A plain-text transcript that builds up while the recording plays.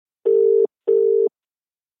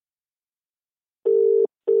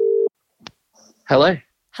Hello.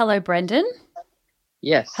 Hello, Brendan.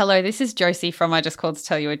 Yes. Hello, this is Josie from I Just Called to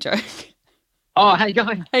Tell You a Joke. Oh, how you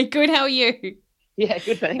going? Hey, good, how are you? Yeah,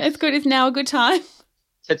 good, It's thanks. good. Is now a good time?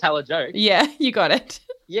 To tell a joke. Yeah, you got it.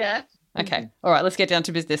 Yeah. Okay. All right, let's get down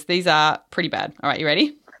to business. These are pretty bad. All right, you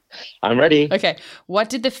ready? I'm ready. Okay. What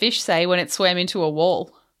did the fish say when it swam into a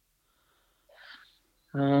wall?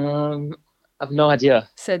 Um, I've no idea.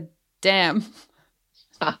 Said, damn.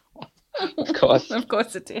 Of course. Of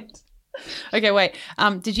course it did. Okay, wait.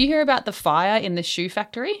 Did you hear about the fire in the shoe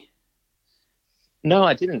factory? No,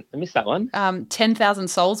 I didn't. I missed that one. 10,000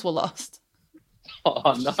 souls were lost.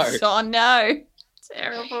 Oh no. Oh no.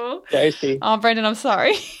 Terrible. Josie. Oh, Brendan, I'm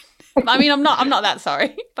sorry. I mean, I'm not that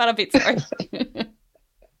sorry, but a bit sorry.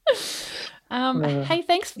 Hey,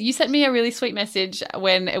 thanks. You sent me a really sweet message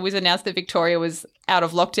when it was announced that Victoria was out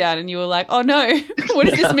of lockdown, and you were like, "Oh no, what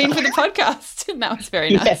does this mean for the podcast?" And that was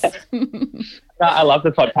very nice. Yeah. No, I love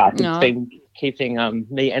the podcast. It's Aw. been keeping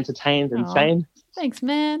me entertained and Aw. sane. Thanks,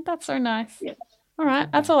 man. That's so nice. Yeah. All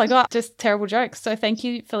right, that's all I got. Just terrible jokes. So thank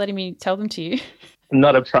you for letting me tell them to you.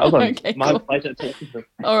 Not a problem. Okay, My cool. pleasure talking to you.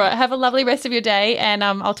 All right, have a lovely rest of your day, and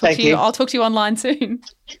I'll talk Thank to you. you. I'll talk to you online soon.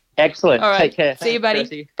 Excellent. All right, Take care. see you, Thanks, buddy.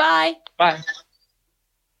 Josie. Bye. Bye.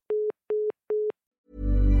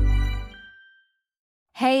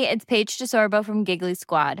 Hey, it's Paige DeSorbo from Giggly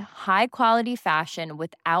Squad. High quality fashion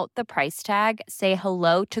without the price tag. Say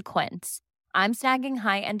hello to Quince. I'm snagging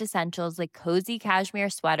high-end essentials like cozy cashmere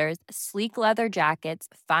sweaters, sleek leather jackets,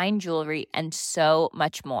 fine jewelry, and so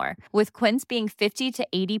much more. With Quince being 50 to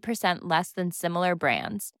 80% less than similar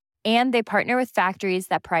brands. And they partner with factories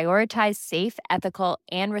that prioritize safe, ethical,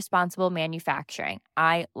 and responsible manufacturing.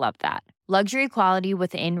 I love that. Luxury quality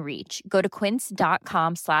within reach. Go to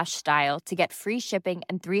quince.com/style to get free shipping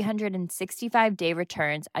and 365-day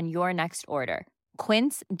returns on your next order.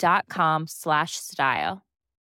 Quince.com/style.